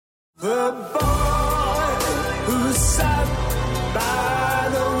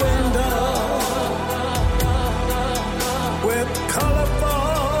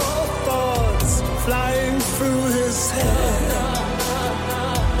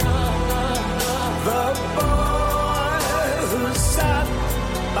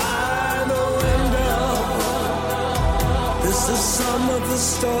the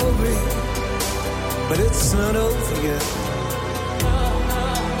story, but it's not over yet.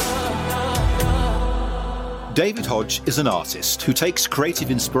 David Hodge is an artist who takes creative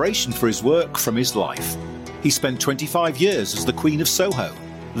inspiration for his work from his life. He spent 25 years as the Queen of Soho.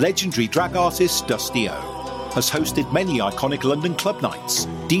 Legendary drag artist Dusty O has hosted many iconic London club nights,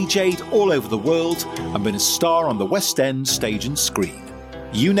 DJ'd all over the world, and been a star on the West End stage and screen.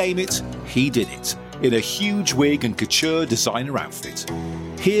 You name it, he did it, in a huge wig and couture designer outfit.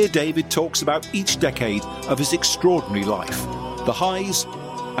 Here David talks about each decade of his extraordinary life, the highs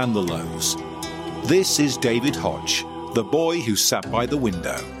and the lows. This is David Hodge, the boy who sat by the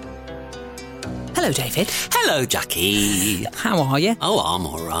window. Hello, David. Hello, Jackie. How are you? Oh, I'm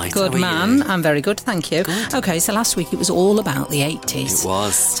all right. Good How are man. you? I'm very good, thank you. Good. OK, so last week it was all about the 80s. It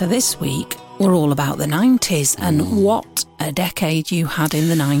was. So this week we're all about the 90s and what a decade you had in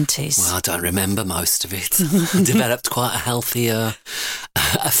the 90s. Well, I don't remember most of it. I developed quite a healthier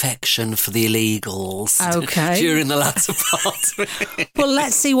affection for the illegals during the latter part of it. Well,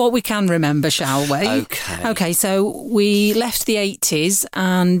 let's see what we can remember, shall we? OK. OK, so we left the 80s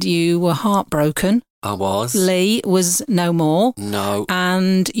and you were heartbroken. I was. Lee was no more. No.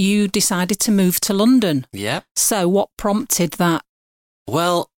 And you decided to move to London. Yep. So what prompted that?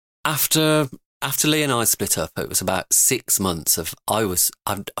 Well, after Lee and I split up, it was about 6 months of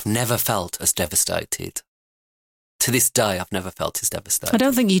I've never felt as devastated. To this day, I've never felt as devastated. I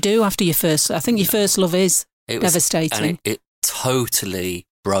don't think you do after your first. I think your first love is devastating. And it totally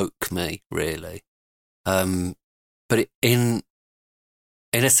broke me, really. But in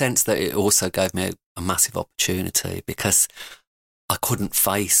a sense that it also gave me a massive opportunity because I couldn't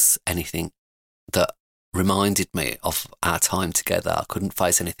face anything that reminded me of our time together. I couldn't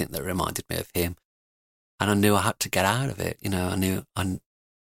face anything that reminded me of him. And I knew I had to get out of it. You know, I knew I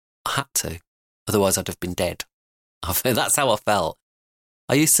had to. Otherwise, I'd have been dead. That's how I felt.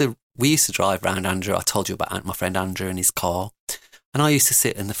 We used to drive around Andrew. I told you about my friend Andrew in his car. And I used to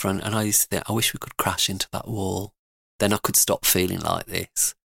sit in the front and I used to think, I wish we could crash into that wall. Then I could stop feeling like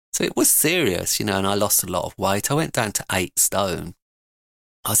this. So it was serious, you know, and I lost a lot of weight. I went down to 8 stone.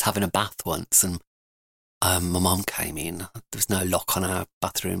 I was having a bath once and my mum came in. There was no lock on our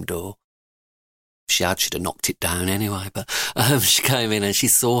bathroom door. She'd have knocked it down anyway, but she came in and she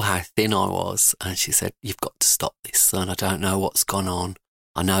saw how thin I was and she said, "You've got to stop this, son. I don't know what's gone on.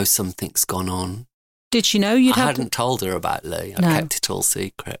 I know something's gone on." Did she know you'd I hadn't told her about Lee. I kept it all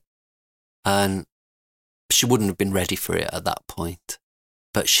secret. And she wouldn't have been ready for it at that point.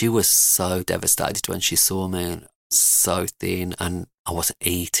 But she was so devastated when she saw me and so thin and I wasn't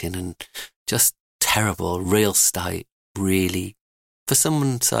eating and just terrible, real state, really. For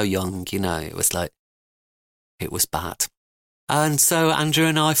someone so young, you know, it was like, it was bad. And so Andrew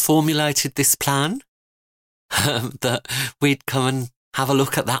and I formulated this plan that we'd come and have a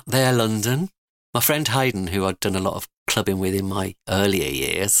look at that there London. My friend Hayden, who I'd done a lot of clubbing with in my earlier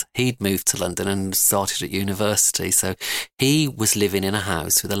years, he'd moved to London and started at university. So he was living in a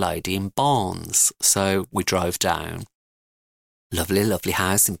house with a lady in Barnes. So we drove down. Lovely, lovely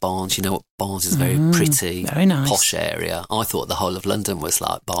house in Barnes. You know what, Barnes is very pretty, very nice, posh area. I thought the whole of London was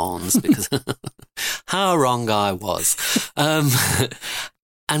like Barnes because how wrong I was. And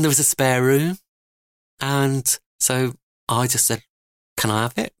there was a spare room. And so I just said, "Can I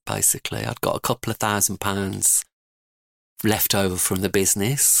have it?" Basically, I'd got a couple of £1,000 left over from the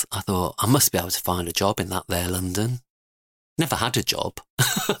business. I thought, I must be able to find a job in that there London. Never had a job.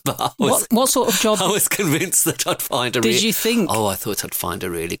 But what sort of job? I was convinced that I'd find a Did you think? Oh, I thought I'd find a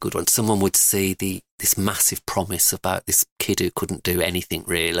really good one. Someone would see this massive promise about this kid who couldn't do anything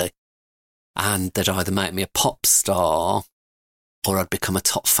really. And they'd either make me a pop star or I'd become a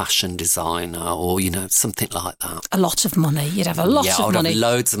top fashion designer or, you know, something like that. A lot of money. You'd have a lot of money. Yeah, I'd have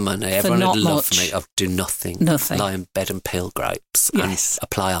loads of money. Everyone would love me. I'd do nothing. Nothing. Lie in bed and peel grapes and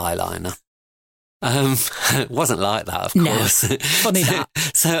apply eyeliner. It wasn't like that, of course. Funny that.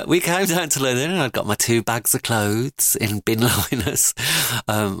 So we came down to London and I'd got my 2 bags of clothes in bin liners.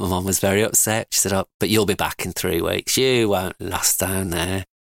 My mum was very upset. She said, "Oh, but you'll be back in 3 weeks. You won't last down there."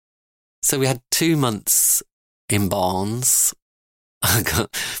 So we had 2 months in Barnes.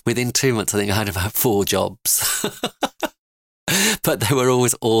 Within 2 months, I think I had about 4 jobs. But they were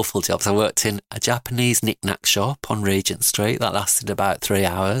always awful jobs. I worked in a Japanese knick-knack shop on Regent Street. That lasted about 3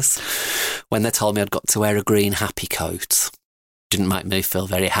 hours. When they told me I'd got to wear a green happy coat, didn't make me feel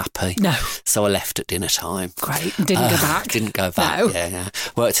very happy. No. So I left at dinner time. Great. Didn't go back? Didn't go back, no. Yeah.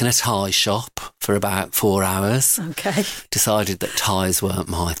 Worked in a tie shop for about 4 hours. Okay. Decided that ties weren't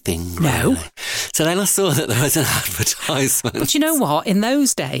my thing, No. really. So So then I saw that there was an advertisement. But you know what? In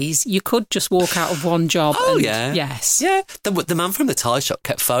those days, you could just walk out of one job. Oh, and, yeah. Yes. Yeah. The man from the tie shop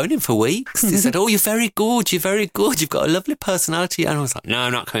kept phoning for weeks. He said, "Oh, you're very good. You're very good. You've got a lovely personality." And I was like, "No,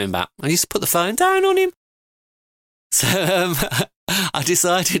 I'm not coming back." I used to put the phone down on him. So I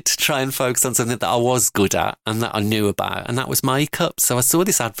decided to try and focus on something that I was good at and that I knew about, and that was makeup. So I saw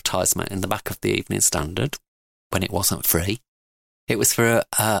this advertisement in the back of the Evening Standard when it wasn't free. It was for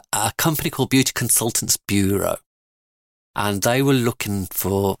a company called Beauty Consultants Bureau, and they were looking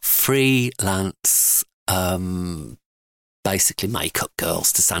for freelance, basically makeup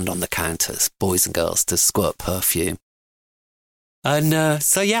girls to stand on the counters, boys and girls to squirt perfume. And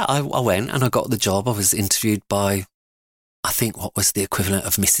so, yeah, I went and I got the job. I was interviewed by, I think, what was the equivalent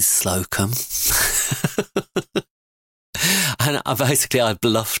of Mrs. Slocum. And I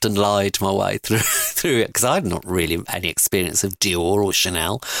bluffed and lied my way through it because I had not really any experience of Dior or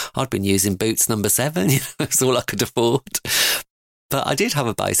Chanel. I'd been using Boots No. 7, that's all I could afford. But I did have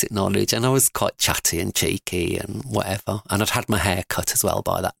a basic knowledge, and I was quite chatty and cheeky and whatever. And I'd had my hair cut as well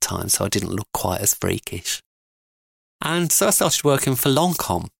by that time, so I didn't look quite as freakish. And so I started working for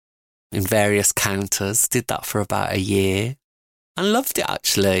Lancôme in various counters, did that for about a year and loved it,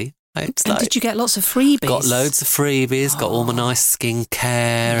 actually. Did you get lots of freebies? Got loads of freebies, got all my nice skincare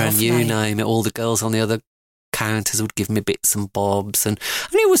and you name it. All the girls on the other counters would give me bits and bobs, and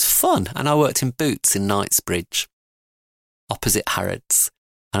it was fun. And I worked in Boots in Knightsbridge, opposite Harrods.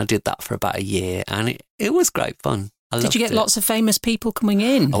 And I did that for about a year, and it was great fun. Did you get lots of famous people coming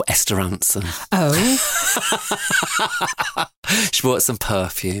in? Oh, Esther Rantzen. Oh. She bought some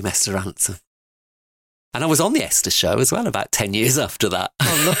perfume, Esther Rantzen. And I was on the Esther show as well about 10 years after that.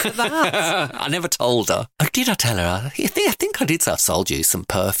 Oh, look at that. I never told her. Oh, did I tell her? I think I did say I sold you some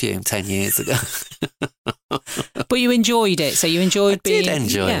perfume 10 years ago. But you enjoyed it, so you enjoyed being... I did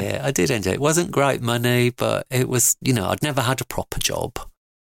enjoy it. I did enjoy it. It wasn't great money, but it was, I'd never had a proper job.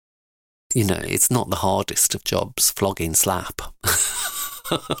 It's not the hardest of jobs, flogging slap.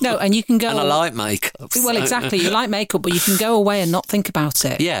 No, and you can go... And I like makeup. Well, exactly. You like makeup, but you can go away and not think about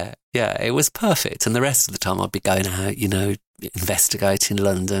it. Yeah, it was perfect. And the rest of the time I'd be going out, investigating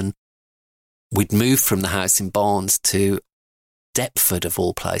London. We'd moved from the house in Barnes to Deptford, of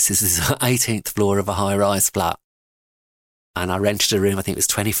all places. This is the 18th floor of a high-rise flat. And I rented a room, I think it was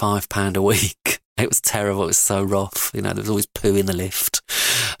 £25 a week. It was terrible. It was so rough. There was always poo in the lift,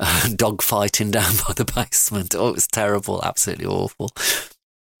 dog fighting down by the basement. Oh, it was terrible, absolutely awful.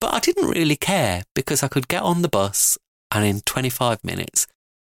 But I didn't really care because I could get on the bus and in 25 minutes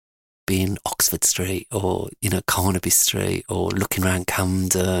be in Oxford Street or, Carnaby Street or looking around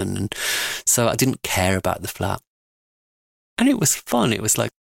Camden. And so I didn't care about the flat. And it was fun. It was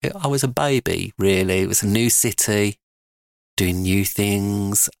like I was a baby, really. It was a new city, doing new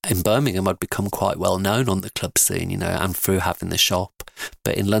things. In Birmingham, I'd become quite well known on the club scene, and through having the shop.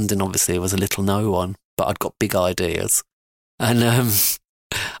 But in London, obviously, I was a little no one, but I'd got big ideas. And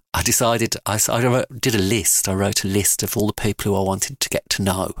I decided, I did a list. I wrote a list of all the people who I wanted to get to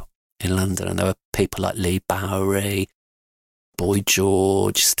know in London. And there were people like Lee Bowery, Boy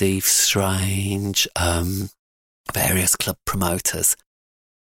George, Steve Strange, various club promoters.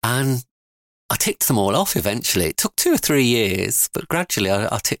 And I ticked them all off eventually. It took 2 or 3 years, but gradually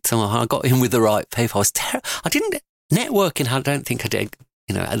I ticked them off. I got in with the right people. I didn't, networking, I don't think I did,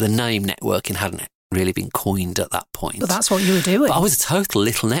 the name networking hadn't really been coined at that point. But that's what you were doing. But I was a total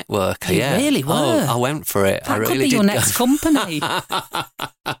little networker, You really were. Oh, I went for it. That I really could be your next company.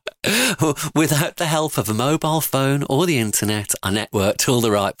 Without the help of a mobile phone or the internet, I networked to all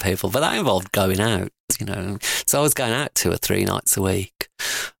the right people. But that involved going out, So I was going out 2 or 3 nights a week,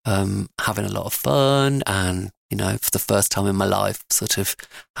 having a lot of fun and, for the first time in my life, sort of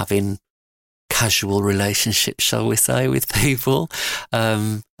having casual relationships, shall we say, with people,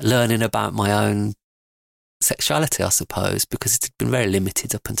 learning about my own sexuality, I suppose, because it had been very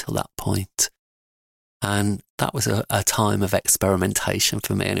limited up until that point. And that was a time of experimentation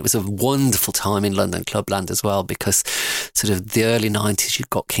for me. And it was a wonderful time in London clubland as well, because sort of the early 90s, you've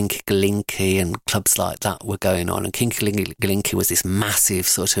got Kinky Galinky and clubs like that were going on. And Kinky Galinky was this massive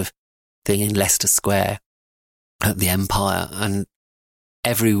sort of thing in Leicester Square at the Empire. And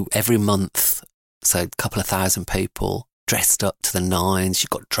every month, so a couple of thousand people dressed up to the nines.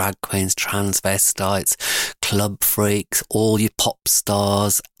 You've got drag queens, transvestites, club freaks, all your pop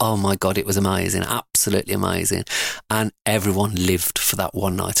stars. Oh my God, it was amazing. Absolutely amazing. And everyone lived for that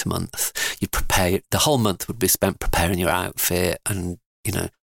one night a month. You'd prepare, the whole month would be spent preparing your outfit and,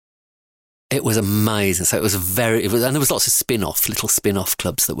 it was amazing. So and there was lots of little spin-off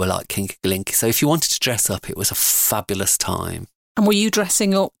clubs that were like Kinky Galinky. So if you wanted to dress up, it was a fabulous time. And were you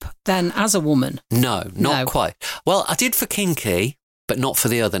dressing up then as a woman? No, not quite. Well, I did for Kinky, but not for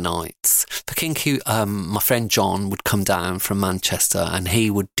the other nights. For Kinky, my friend John would come down from Manchester and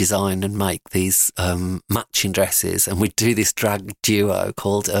he would design and make these matching dresses, and we'd do this drag duo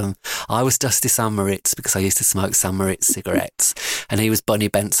called, I was Dusty Sam Moritz because I used to smoke Sam Moritz cigarettes, and he was Bunny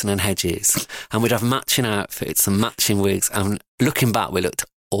Benson and Hedges, and we'd have matching outfits and matching wigs, and looking back we looked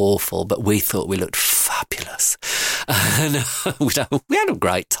awful, but we thought we looked fabulous. And we had a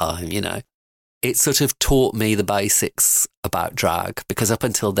great time, you know. It sort of taught me the basics about drag, because up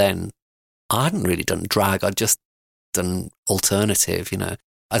until then, I hadn't really done drag. I'd just done alternative, you know.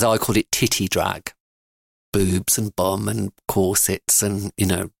 As I called it, titty drag. Boobs and bum and corsets and, you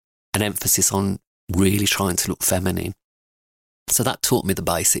know, an emphasis on really trying to look feminine. So that taught me the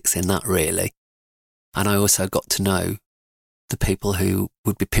basics in that, really. And I also got to know the people who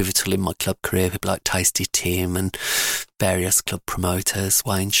would be pivotal in my club career, people like Tasty Tim and various club promoters,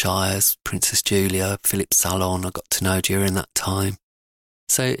 Wayne Shires, Princess Julia, Philip Salon, I got to know during that time.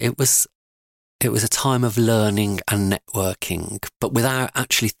 So it was a time of learning and networking, but without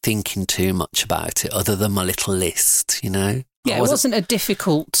actually thinking too much about it, other than my little list, you know? Yeah, it wasn't a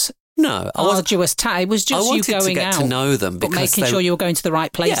difficult... No, arduous task. It was just you going out. I wanted to get to know them, because making sure you were going to the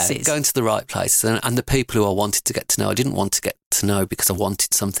right places. Yeah, going to the right places. And the people who I wanted to get to know, I didn't want to get to know because I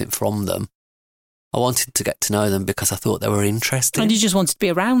wanted something from them. I wanted to get to know them because I thought they were interesting. And you just wanted to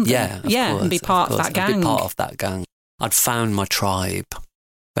be around them. Yeah, course, and be part of that gang. Be part of that gang. I'd found my tribe.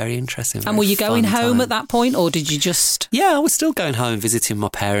 Very interesting. And were you going home at that point, or did you just... Yeah, I was still going home, visiting my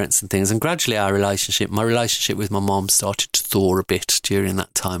parents and things. And gradually my relationship with my mom started to thaw a bit during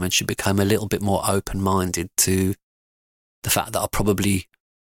that time, and she became a little bit more open-minded to the fact that I probably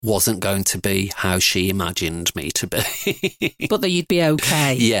wasn't going to be how she imagined me to be. But that you'd be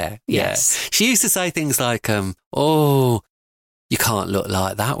okay. Yeah, yes. Yeah. She used to say things like, oh, you can't look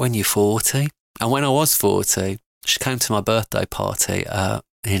like that when you're 40. And when I was 40, she came to my birthday party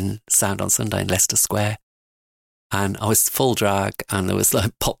in Sound on Sunday in Leicester Square. And I was full drag, and there was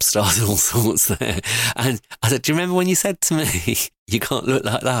like pop stars and all sorts there. And I said, do you remember when you said to me, you can't look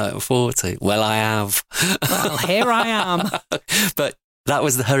like that at 40? Well, I have. Well, here I am. But that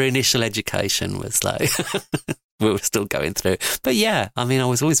was her initial education, was like, we were still going through. But yeah, I mean, I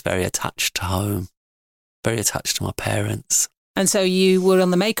was always very attached to home, very attached to my parents. And so you were on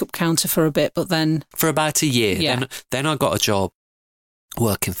the makeup counter for a bit, but then... For about a year. Yeah. Then I got a job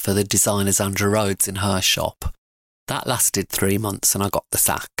working for the designer Sandra Rhodes in her shop. That lasted 3 months and I got the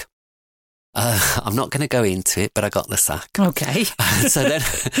sack. I'm not going to go into it, but I got the sack. Okay. So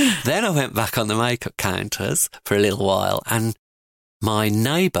then I went back on the makeup counters for a little while, and my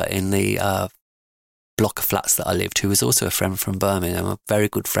neighbour in the block of flats that I lived, who was also a friend from Birmingham, a very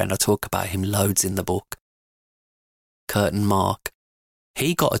good friend, I talk about him loads in the book, Curtin Mark,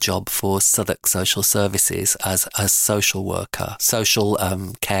 he got a job for Southwark Social Services as a social worker, social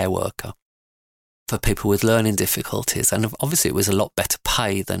care worker for people with learning difficulties. And obviously it was a lot better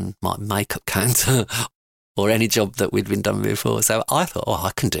pay than my makeup counter or any job that we'd been done before. So I thought, oh,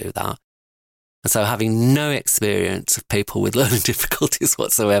 I can do that. And so having no experience of people with learning difficulties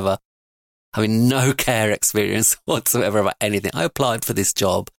whatsoever, having no care experience whatsoever about anything, I applied for this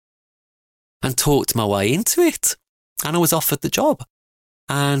job and talked my way into it. And I was offered the job.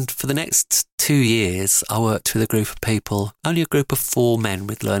 And for the next 2 years, I worked with a group of people, only a group of 4 men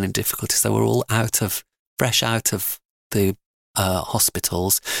with learning difficulties. They were all fresh out of the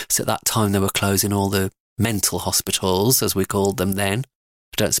hospitals. So at that time, they were closing all the mental hospitals, as we called them then.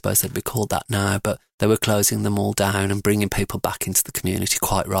 I don't suppose they'd be called that now, but they were closing them all down and bringing people back into the community,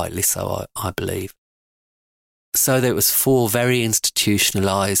 quite rightly so, I believe. So there was 4 very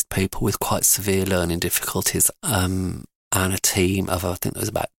institutionalised people with quite severe learning difficulties, and a team of, I think there was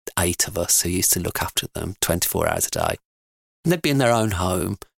about 8 of us who used to look after them 24 hours a day. And they'd be in their own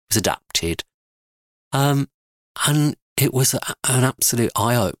home. It was adapted. And it was an absolute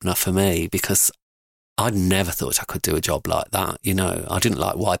eye-opener for me, because I'd never thought I could do a job like that. You know, I didn't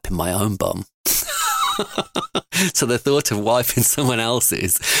like wiping my own bum. So the thought of wiping someone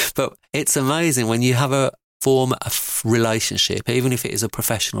else's. But it's amazing when you form a relationship, even if it is a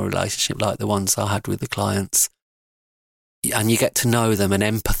professional relationship like the ones I had with the clients, and you get to know them and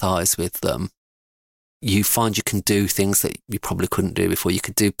empathise with them, you find you can do things that you probably couldn't do before. You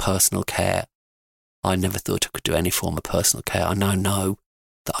could do personal care. I never thought I could do any form of personal care. I now know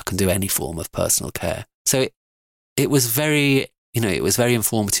that I can do any form of personal care. So it was very, it was very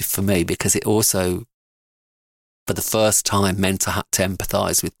informative for me, because it also, for the first time, meant I had to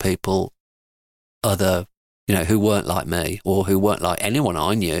empathise with people, who weren't like me or who weren't like anyone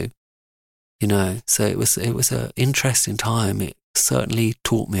I knew. So it was an interesting time. certainly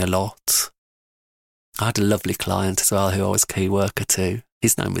taught me a lot. I had a lovely client as well who I was key worker to.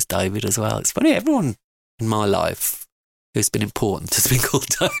 His name was David as well. It's funny, everyone in my life who's been important has been called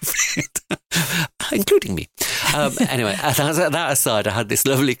David, including me. Anyway, that aside, I had this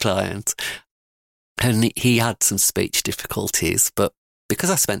lovely client and he had some speech difficulties, but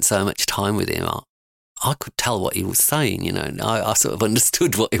because I spent so much time with him, I could tell what he was saying, you know, and I sort of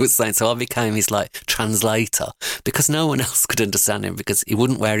understood what he was saying. So I became his translator because no one else could understand him because he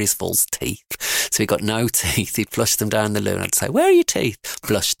wouldn't wear his false teeth. So he got no teeth. He'd flush them down the loo and I'd say, "Where are your teeth?"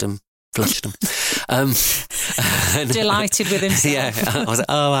 Flushed them. Delighted with himself. Yeah. I was like,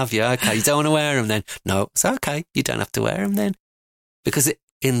 "Oh, have you? Okay. You don't want to wear them then?" "No." "It's okay. You don't have to wear them then." Because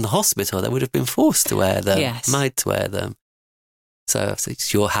in the hospital, they would have been forced to wear them, made to wear them. So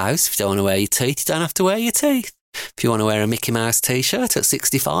it's your house. If you don't want to wear your teeth, you don't have to wear your teeth. If you want to wear a Mickey Mouse T-shirt at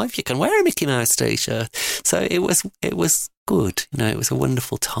 65, you can wear a Mickey Mouse T-shirt. So it was good. You know, it was a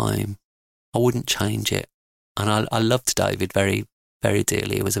wonderful time. I wouldn't change it. And I loved David very, very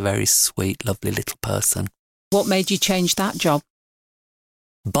dearly. He was a very sweet, lovely little person. What made you change that job?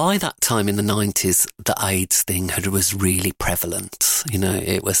 By that time in the 90s, the AIDS thing was really prevalent. You know,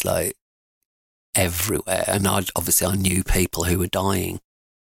 it was like everywhere. And I knew people who were dying.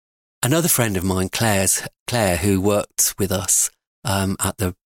 Another friend of mine, Claire, who worked with us at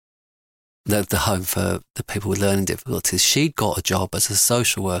the home for the people with learning difficulties, she'd got a job as a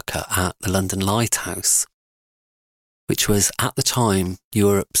social worker at the London Lighthouse, which was at the time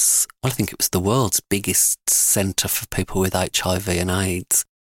Europe's, well, I think it was the world's biggest centre for people with HIV and AIDS.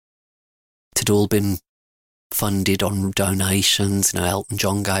 It had all been funded on donations. You know, Elton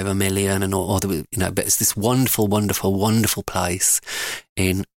John gave $1 million and all the, you know, but it's this wonderful, wonderful, wonderful place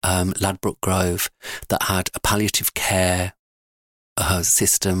in Ladbroke Grove that had a palliative care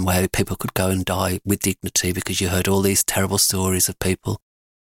system where people could go and die with dignity, because you heard all these terrible stories of people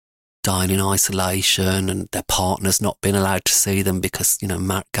dying in isolation and their partners not being allowed to see them because, you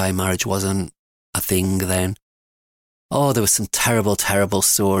know, gay marriage wasn't a thing then. Oh, there were some terrible, terrible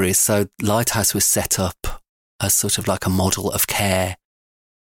stories. So Lighthouse was set up as sort of like a model of care.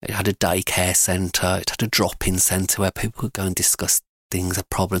 It had a daycare centre. It had a drop-in centre where people could go and discuss things, have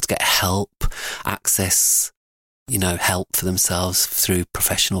problems, get help, access, you know, help for themselves through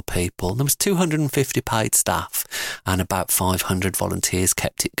professional people. There was 250 paid staff and about 500 volunteers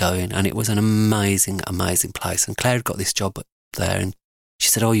kept it going. And it was an amazing, amazing place. And Claire had got this job there and she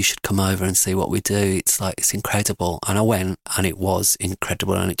said, "Oh, you should come over and see what we do. It's incredible." And I went and it was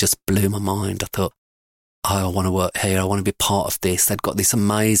incredible and it just blew my mind. I thought, I want to work here. I want to be part of this. They'd got this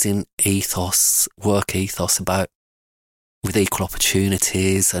amazing work ethos with equal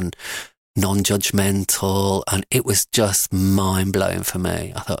opportunities and non-judgmental. And it was just mind-blowing for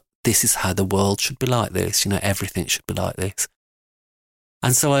me. I thought, this is how the world should be like this. You know, everything should be like this.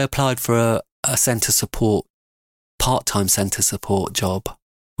 And so I applied for a centre support, part-time centre support job,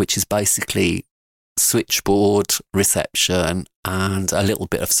 which is basically switchboard, reception, and a little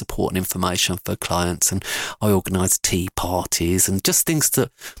bit of support and information for clients. And I organised tea parties and just things to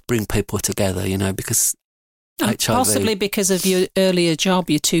bring people together, you know, because HIV... Possibly because of your earlier job,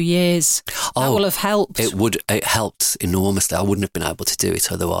 your 2 years, that will have helped. It helped enormously. I wouldn't have been able to do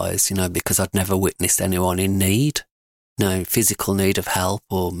it otherwise, you know, because I'd never witnessed anyone in need, you know, physical need of help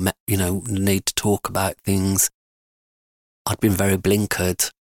or, you know, need to talk about things. I'd been very blinkered.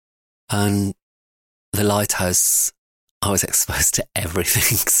 And the Lighthouse, I was exposed to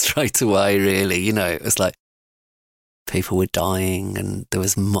everything straight away, really. You know, it was like people were dying and there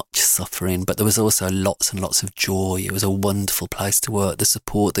was much suffering, but there was also lots and lots of joy. It was a wonderful place to work. The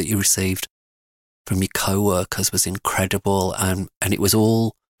support that you received from your co-workers was incredible, and it was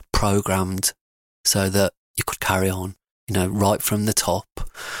all programmed so that you could carry on, you know, right from the top.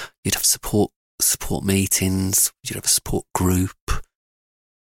 You'd have support meetings, you'd have a support group.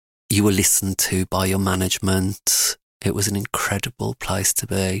 You were listened to by your management. It was an incredible place to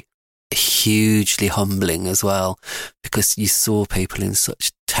be. Hugely humbling as well, because you saw people in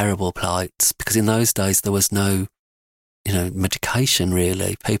such terrible plights, because in those days there was no, you know, medication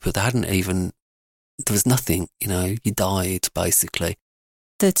really. People, there was nothing, you know, you died basically.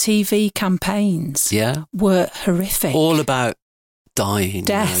 The TV campaigns were horrific. All about dying,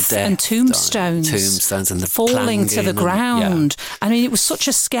 death and tombstones. Tombstones and the falling to the ground. I mean, it was such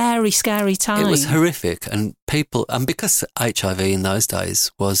a scary, scary time. It was horrific. And people, and because HIV in those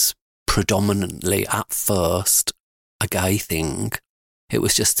days was predominantly at first a gay thing, it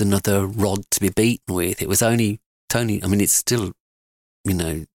was just another rod to be beaten with. It was only, I mean, it's still, you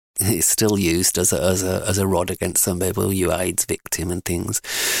know, it's still used as a rod against some people, you AIDS victim and things,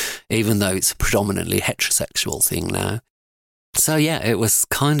 even though it's a predominantly heterosexual thing now. So yeah, it was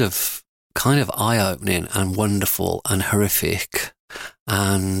kind of eye-opening and wonderful and horrific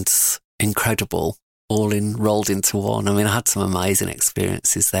and incredible, all rolled into one. I mean, I had some amazing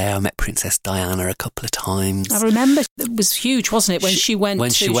experiences there. I met Princess Diana a couple of times. I remember it was huge, wasn't it, when she went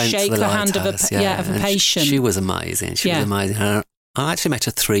to shake the hand of a patient. She was amazing. She was amazing. And I actually met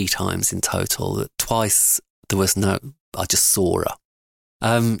her 3 times in total. Twice there was I just saw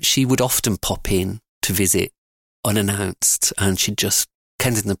her. She would often pop in to visit unannounced, and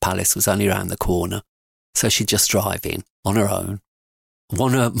Kensington Palace was only around the corner, so she'd just drive in on her own.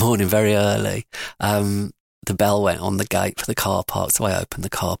 One morning very early, the bell went on the gate for the car park, so I opened the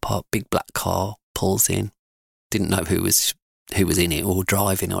car park. Big black car pulls in. Didn't know who was in it or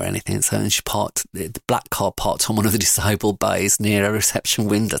driving or anything. So she parked. The black car parked on one of the disabled bays near a reception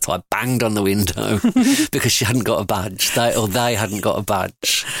window. So I banged on the window because she hadn't got a badge. They hadn't got a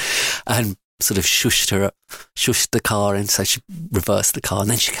badge, and sort of shushed the car in, so she reversed the car, and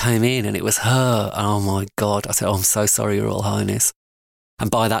then she came in, and it was her. Oh my God! I said, "Oh, I'm so sorry, Your Royal Highness." And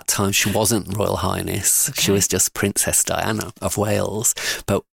by that time, she wasn't Royal Highness. Okay. She was just Princess Diana of Wales.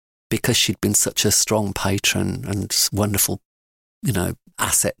 But because she'd been such a strong patron and wonderful,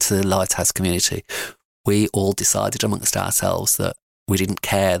 asset to the Lighthouse community, we all decided amongst ourselves that we didn't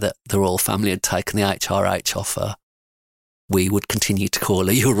care that the royal family had taken the HRH offer. We would continue to call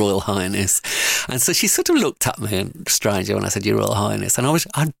her Your Royal Highness. And so she sort of looked at me strangely when I said Your Royal Highness. And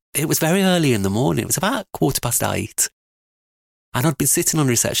it was very early in the morning. It was about 8:15. And I'd been sitting on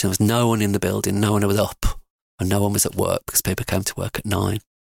reception. There was no one in the building. No one was up. And no one was at work because people came to work at 9.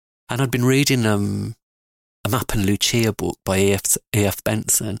 And I'd been reading a Map and Lucia book by E.F.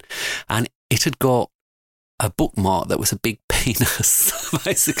 Benson. And it had got a bookmark that was a big penis,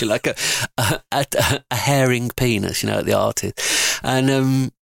 basically like a herring penis, at the artist.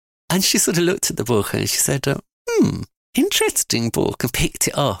 And she sort of looked at the book and she said, interesting book, and picked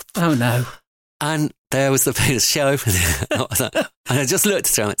it up. Oh, no. And there was the penis. She opened it. And I just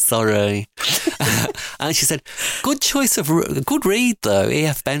looked at her and went, sorry. And she said, good read though,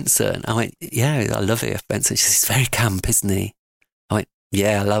 E.F. Benson. I went, yeah, I love E.F. Benson. She said, he's very camp, isn't he? I went,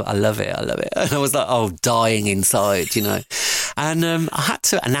 yeah, I love it. And I was like, dying inside, And I had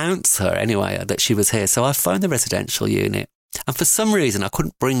to announce her anyway that she was here. So I phoned the residential unit. And for some reason, I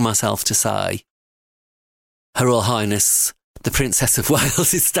couldn't bring myself to say, Her Royal Highness, the Princess of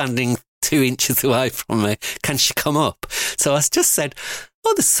Wales is standing 2 inches away from me. Can she come up? So I just said,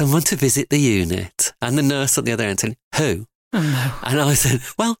 there's someone to visit the unit. And the nurse on the other end said, who? Oh, no. And I said,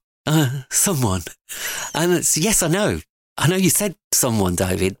 well, someone. And it's, yes, I know. I know you said someone,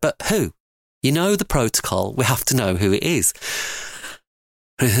 David, but who? You know the protocol. We have to know who it is.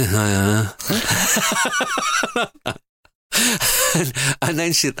 And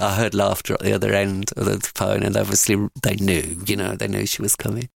then I heard laughter at the other end of the phone, and obviously they knew, they knew she was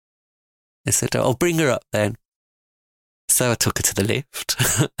coming. They said, I'll bring her up then. So I took her to the lift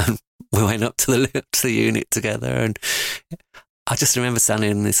and we went up to the unit together, and I just remember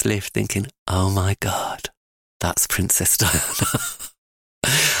standing in this lift thinking, oh my God, that's Princess Diana.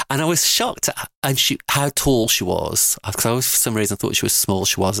 And I was shocked at how tall she was. Because I always, for some reason, thought she was small.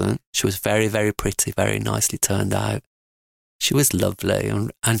 She wasn't. She was very, very pretty, very nicely turned out. She was lovely,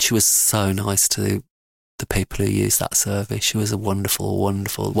 and she was so nice to the people who used that service. She was a wonderful,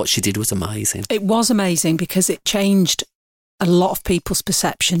 what she did was amazing. It was amazing because it changed a lot of people's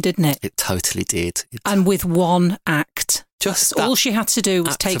perception, didn't it? It totally did. And with one act. Just all she had to do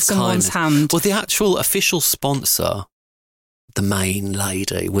was take someone's hand. Well, the actual official sponsor, the main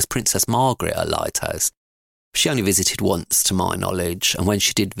lady, was Princess Margaret at Lighthouse. She only visited once, to my knowledge, and when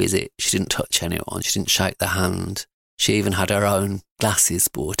she did visit, she didn't touch anyone. She didn't shake their hand. She even had her own glasses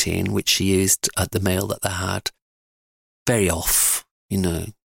brought in, which she used at the meal that they had. Very off,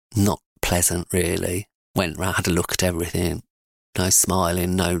 not pleasant really. Went round, had a look at everything. No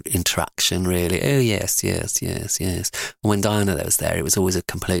smiling, no interaction really. Oh, yes. When Diana was there, it was always a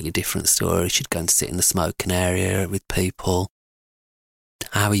completely different story. She'd go and sit in the smoking area with people.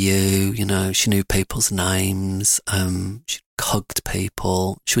 How are you? She knew people's names. She hugged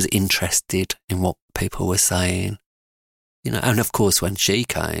people. She was interested in what people were saying. And of course, when she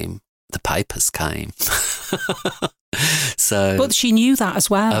came, the papers came. But she knew that as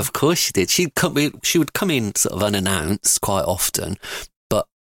well. Of course she did. She would come in sort of unannounced quite often. But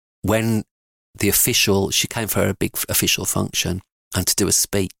when she came for a big official function and to do a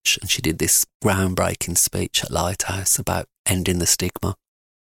speech, and she did this groundbreaking speech at Lighthouse about ending the stigma.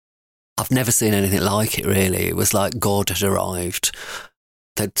 I've never seen anything like it, really. It was like God had arrived.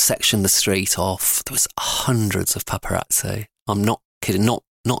 They'd sectioned the street off. There was hundreds of paparazzi. I'm not kidding. Not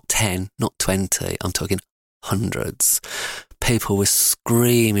 10, not 20. I'm talking hundreds. People were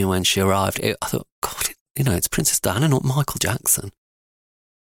screaming when she arrived. I thought, God, it's Princess Diana, not Michael Jackson.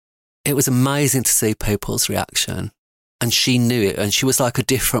 It was amazing to see people's reaction. And she knew it. And she was like a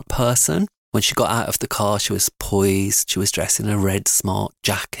different person. When she got out of the car, she was poised. She was dressed in a red smart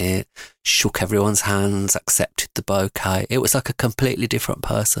jacket, shook everyone's hands, accepted the bouquet. It was like a completely different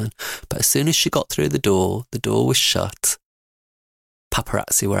person. But as soon as she got through the door was shut.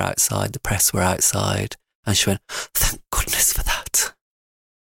 Paparazzi were outside, the press were outside. And she went, thank goodness for that.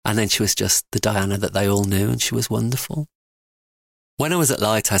 And then she was just the Diana that they all knew, and she was wonderful. When I was at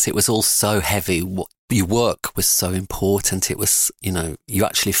Lighthouse, it was all so heavy. Your work was so important. It was, you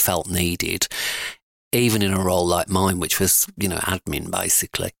actually felt needed, even in a role like mine, which was, admin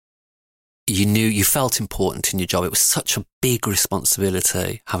basically. You felt important in your job. It was such a big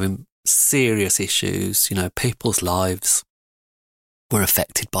responsibility, having serious issues. People's lives were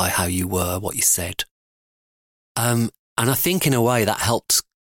affected by how you were, what you said. And I think in a way that helped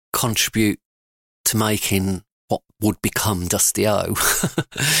contribute to making what would become Dusty O.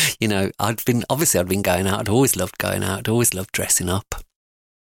 I'd been going out. I'd always loved going out. I'd always loved dressing up.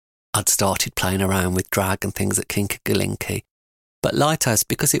 I'd started playing around with drag and things at Kinky. But Lighthouse,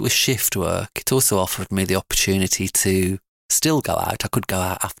 because it was shift work, it also offered me the opportunity to still go out. I could go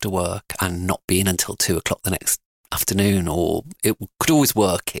out after work and not be in until 2:00 the next afternoon, or it could always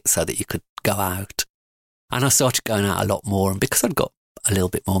work it so that you could go out. And I started going out a lot more. And because I'd got a little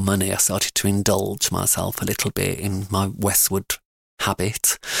bit more money, I started to indulge myself a little bit in my Westwood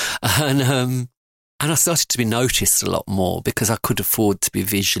habit. And I started to be noticed a lot more because I could afford to be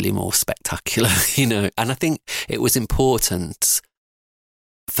visually more spectacular, And I think it was important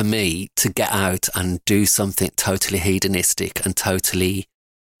for me to get out and do something totally hedonistic and totally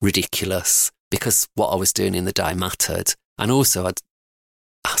ridiculous, because what I was doing in the day mattered. And also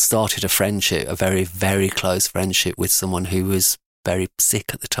I started a friendship, a very, very close friendship with someone who was very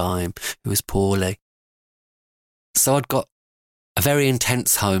sick at the time, who was poorly. So I'd got a very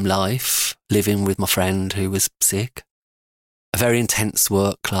intense home life, living with my friend who was sick, a very intense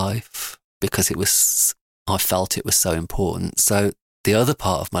work life, because I felt it was so important. So the other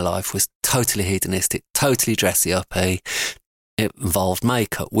part of my life was totally hedonistic, totally dressy-uppy. It involved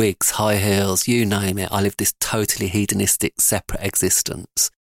makeup, wigs, high heels, you name it. I lived this totally hedonistic, separate existence.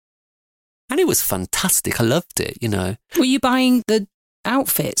 And it was fantastic. I loved it, Were you buying the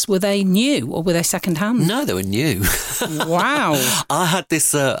outfits? Were they new or were they second-hand? No, they were new. Wow. I had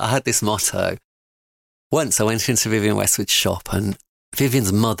this motto. Once I went into Vivienne Westwood's shop, and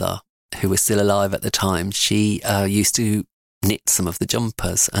Vivienne's mother, who was still alive at the time, she used to knit some of the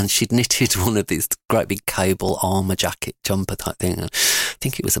jumpers, and she'd knitted one of these great big cable armour jacket jumper type thing. And I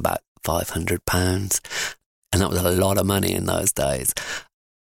think it was about £500, and that was a lot of money in those days.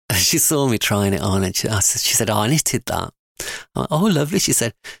 And she saw me trying it on, and she said, I knitted that. I went, oh, lovely. She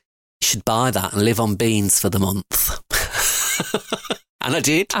said, you should buy that and live on beans for the month. And I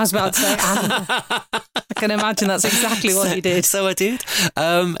did. I was about to say, I can imagine that's exactly what you did. So I did.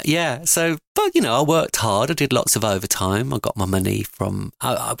 But I worked hard. I did lots of overtime. I got my money from,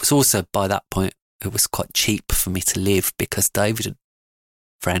 I was also, by that point, it was quite cheap for me to live, because David, a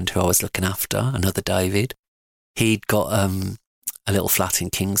friend who I was looking after, another David, he'd got a little flat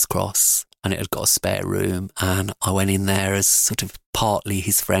in King's Cross, and it had got a spare room, and I went in there as sort of partly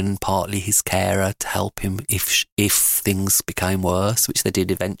his friend, partly his carer, to help him if things became worse, which they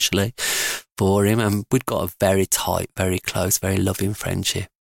did eventually for him. And we'd got a very tight, very close, very loving friendship.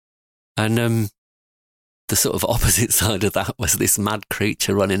 And the sort of opposite side of that was this mad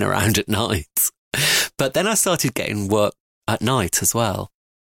creature running around at night. But then I started getting work at night as well.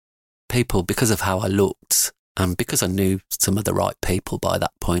 People, because of how I looked, and because I knew some of the right people by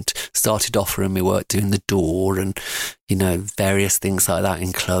that point, started offering me work doing the door and, various things like that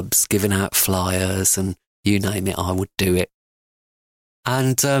in clubs, giving out flyers, and you name it, I would do it.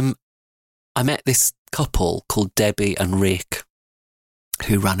 And I met this couple called Debbie and Rick,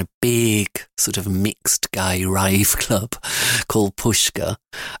 who ran a big sort of mixed gay rave club called Pushka.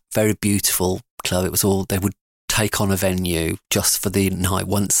 Very beautiful club. It was all, they would take on a venue just for the night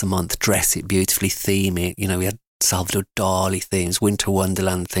once a month, dress it beautifully, theme it. We had Salvador Dali themes, Winter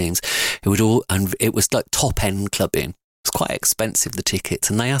Wonderland themes. It was like top end clubbing. It was quite expensive, the tickets,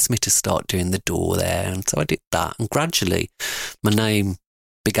 and they asked me to start doing the door there. And so I did that. And gradually my name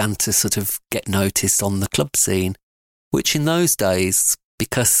began to sort of get noticed on the club scene, which in those days,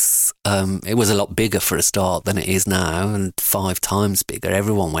 because it was a lot bigger for a start than it is now, and 5 times bigger,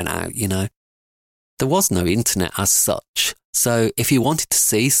 everyone went out, There was no internet as such. So if you wanted to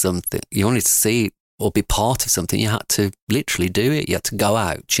see something, you wanted to see or be part of something, you had to literally do it. You had to go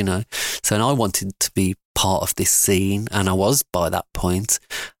out, So and I wanted to be part of this scene, and I was by that point.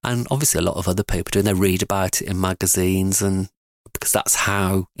 And obviously a lot of other people do, and they read about it in magazines, and because that's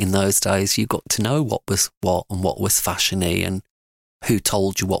how, in those days, you got to know what was what and what was fashiony and who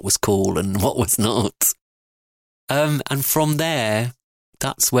told you what was cool and what was not. And from there,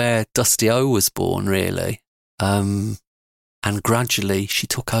 that's where Dusty O was born, really. And gradually she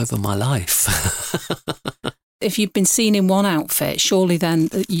took over my life. If you've been seen in one outfit, surely then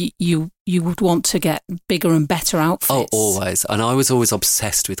you would want to get bigger and better outfits. Oh, always. And I was always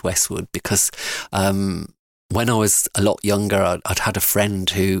obsessed with Westwood because when I was a lot younger, I'd had a friend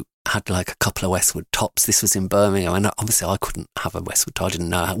who had like a couple of Westwood tops. This was in Birmingham, and obviously I couldn't have a Westwood top. I didn't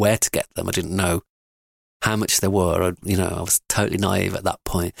know where to get them. I didn't know how much they were. I was totally naive at that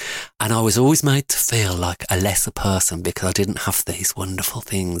point. And I was always made to feel like a lesser person because I didn't have these wonderful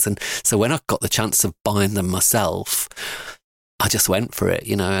things. And so when I got the chance of buying them myself, I just went for it,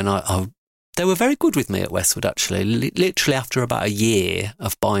 and they were very good with me at Westwood, actually. Literally after about a year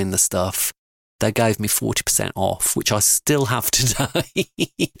of buying the stuff, they gave me 40% off, which I still have today.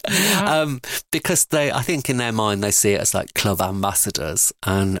 Wow. Because I think in their mind, they see it as like club ambassadors.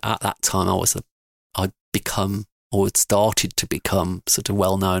 And at that time, I'd become, or had started to become, sort of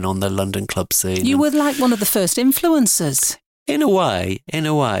well known on the London club scene. You were like one of the first influencers. In a way,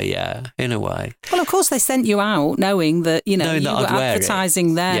 yeah, in a way. Well, of course, they sent you out knowing that, you were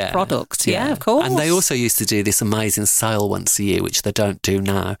advertising their product. Yeah, of course. And they also used to do this amazing sale once a year, which they don't do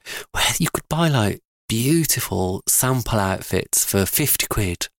now, where you could buy like beautiful sample outfits for 50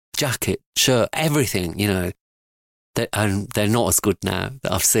 quid, jacket, shirt, everything, and they're not as good now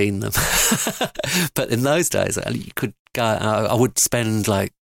that I've seen them. But in those days, you could go, I would spend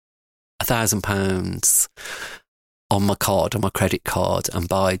like £1,000 on my credit card, and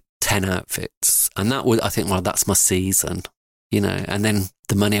buy 10 outfits. And that would, I think, that's my season, and then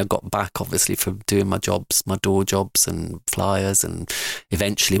the money I got back, obviously, from doing my jobs, my door jobs and flyers, and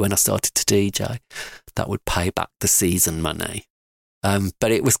eventually when I started to DJ, that would pay back the season money.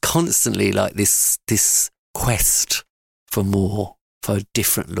 But it was constantly like this quest for more, for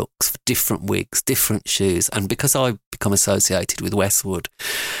different looks, for different wigs, different shoes. And because I become associated with Westwood,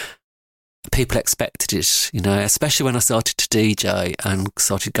 people expected it, especially when I started to DJ and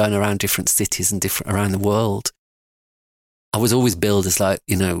started going around different cities and around the world. I was always billed as like,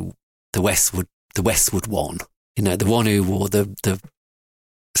 the Westwood one, the one who wore the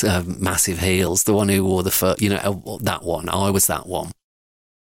massive heels, the one who wore the that one. I was that one.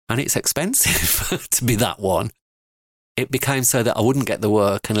 And it's expensive to be that one. It became so that I wouldn't get the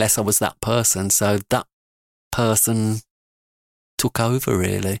work unless I was that person. So that person took over,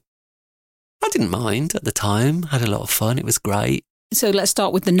 really. I didn't mind at the time. Had a lot of fun. It was great. So let's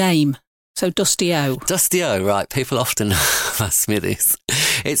start with the name. So Dusty O. Dusty O, right. People often ask me this.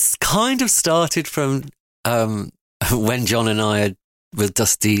 It's kind of started from when John and I had with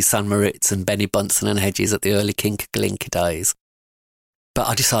Dusty San Moritz and Benny Bunsen and Hedges at the early Kinka Glinka days. But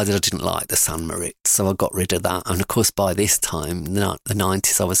I decided I didn't like the San Moritz, so I got rid of that. And of course, by this time, in the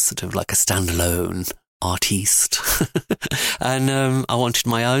 90s, I was sort of like a standalone artiste. And I wanted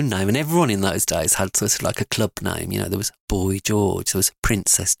my own name. And everyone in those days had sort of like a club name. There was Boy George, there was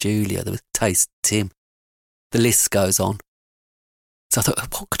Princess Julia, there was Taste Tim. The list goes on. So I thought,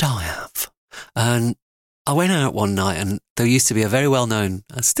 what could I have? And I went out one night, and there used to be a very well-known,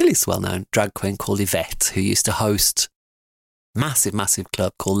 still is well-known, drag queen called Yvette, who used to host massive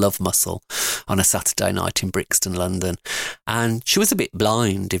club called Love Muscle on a Saturday night in Brixton, London. And she was a bit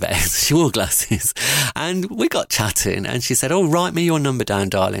blind, Yvette. She wore glasses. And we got chatting, and she said, write me your number down,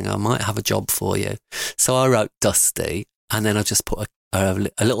 darling. I might have a job for you. So I wrote Dusty, and then I just put a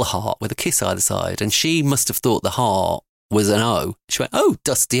little heart with a kiss either side. And she must have thought the heart was an O. She went, oh,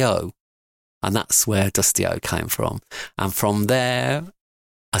 Dusty O. And that's where Dusty O came from. And from there,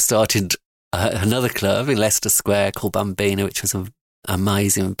 I started another club in Leicester Square called Bambina, which was an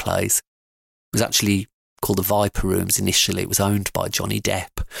amazing place. It was actually called the Viper Rooms initially. It was owned by Johnny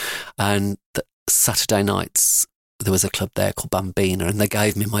Depp. And Saturday nights, there was a club there called Bambina, and they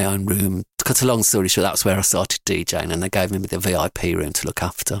gave me my own room. To cut a long story short, that's where I started DJing, and they gave me the VIP room to look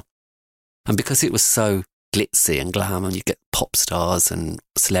after. And because it was so glitzy and glam, and you get pop stars and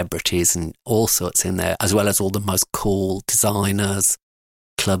celebrities and all sorts in there, as well as all the most cool designers,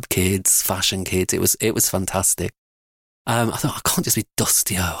 club kids, fashion kids. It was fantastic. I thought, I can't just be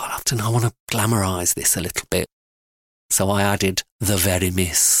Dusty O. I want to glamorise this a little bit. So I added The Very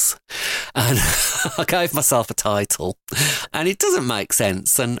Miss. And I gave myself a title. And it doesn't make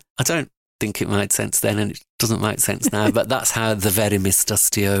sense. And I don't think it made sense then, and it doesn't make sense now. But that's how The Very Miss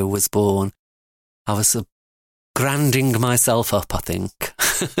Dusty O was born. I was granding myself up, I think.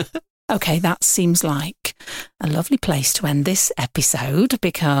 Okay, that seems like a lovely place to end this episode,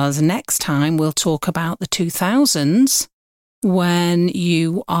 because next time we'll talk about the 2000s when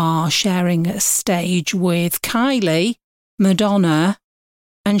you are sharing a stage with Kylie, Madonna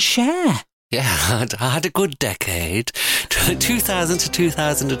and Cher. Yeah, I had a good decade. 2000 to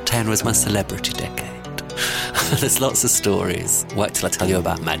 2010 was my celebrity decade. There's lots of stories. Wait till I tell you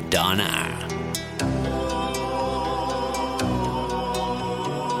about Madonna.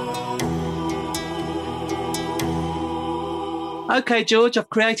 Okay, George, I've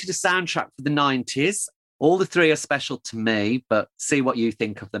created a soundtrack for the 90s. All the three are special to me, but see what you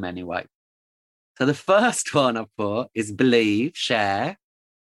think of them anyway. So the first one I've put is Believe, Cher.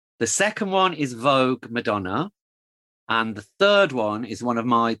 The second one is Vogue, Madonna. And the third one is one of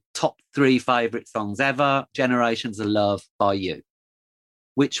my top 3 favourite songs ever, Generations of Love by You.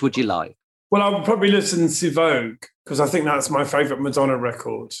 Which would you like? Well, I would probably listen to Vogue, because I think that's my favourite Madonna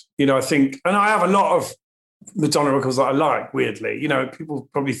record. You know, I think, and I have a lot of Madonna records that I like, weirdly. You know, people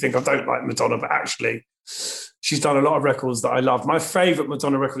probably think I don't like Madonna, but actually she's done a lot of records that I love. My favourite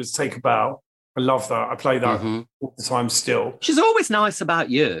Madonna record is Take a Bow. I love that. I play that all the time still. She's always nice about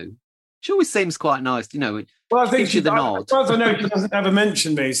you. She always seems quite nice, you know. Well, I think she's the nod. As far as I know, she doesn't ever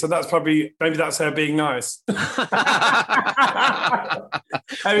mention me, so that's probably, maybe that's her being nice. I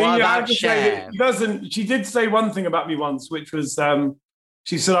mean, What you about have to say that she did say one thing about me once, which was,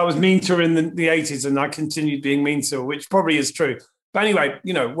 she said I was mean to her in the 80s and I continued being mean to her, which probably is true. But anyway,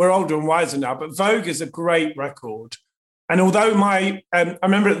 you know, we're older and wiser now, but Vogue is a great record. And although I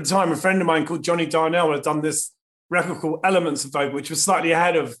remember at the time, a friend of mine called Johnny Darnell had done this record called Elements of Vogue, which was slightly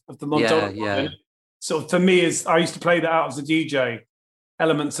ahead of the Madonna. Yeah. So for me, I used to play that out as a DJ,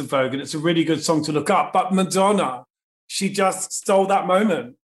 Elements of Vogue, and it's a really good song to look up. But Madonna, she just stole that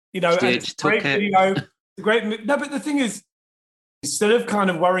moment. You know, and it's great video. No, but the thing is, instead of kind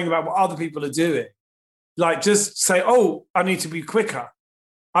of worrying about what other people are doing, like just say, oh, I need to be quicker.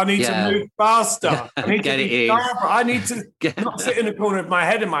 I need to move faster. I need to be sharper. I need to not sit in the corner with my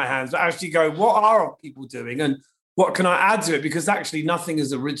head in my hands, but actually go, what are people doing and what can I add to it? Because actually nothing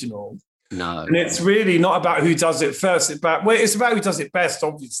is original. No. And it's really not about who does it first. It's about who does it best,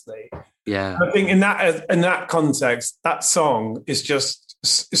 obviously. Yeah. I think in that context, that song is just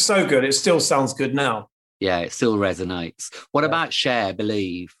so good. It still sounds good now. Yeah, it still resonates. What about Cher,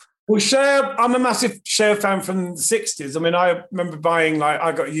 Believe? Well, Cher, I'm a massive Cher fan from the 60s. I mean, I remember buying, like,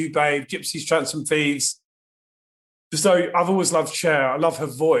 I Got You, Babe, Gypsies, Tramps and Thieves. So I've always loved Cher. I love her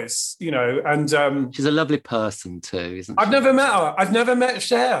voice, you know, and... she's a lovely person too, isn't she? I've never met her. I've never met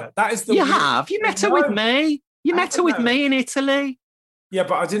Cher. That is the... You have? You met her with me? You met her with me in Italy? Yeah,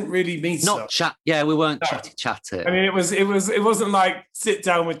 but I didn't really meet her. Chat. Yeah, we weren't chatty. I mean, it wasn't like sit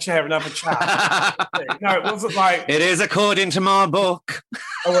down with Cher and have a chat. No, it wasn't like... It is according to my book.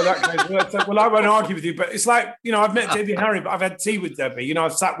 Oh, well, okay. Well, I won't argue with you, but it's like, you know, I've met Debbie Harry, but I've had tea with Debbie. You know,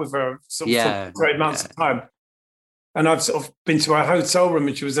 I've sat with her for great amounts of time. And I've sort of been to her hotel room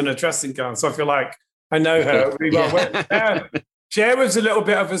and she was in a dressing gown. So I feel like I know her really well. Cher was a little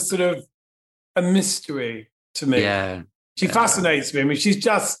bit of a sort of a mystery to me. Yeah. She fascinates me. I mean, she's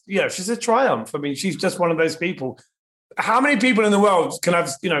just, she's a triumph. I mean, she's just one of those people. How many people in the world can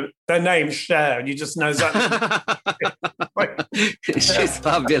have, you know, their name Cher and you just know that? She's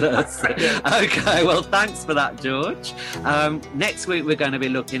fabulous. Okay, well, thanks for that, George. Next week, we're going to be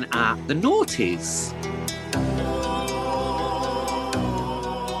looking at the noughties.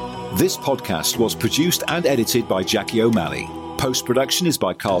 This podcast was produced and edited by Jackie O'Malley. Post-production is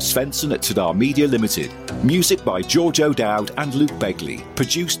by Carl Svensson at Tadar Media Limited. Music by George O'Dowd and Luke Begley.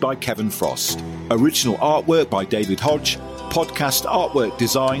 Produced by Kevin Frost. Original artwork by David Hodge. Podcast artwork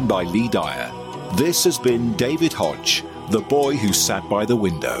design by Lee Dyer. This has been David Hodge, the boy who sat by the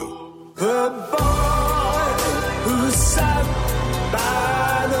window. The boy who sat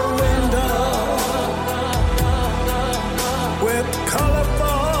by the window with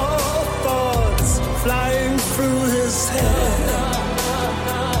colorful thoughts flying through his head.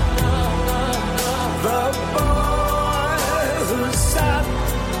 The boy who sat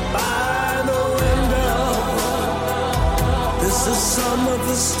by the window. This is some of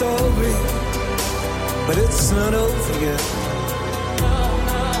the story, but it's not over yet.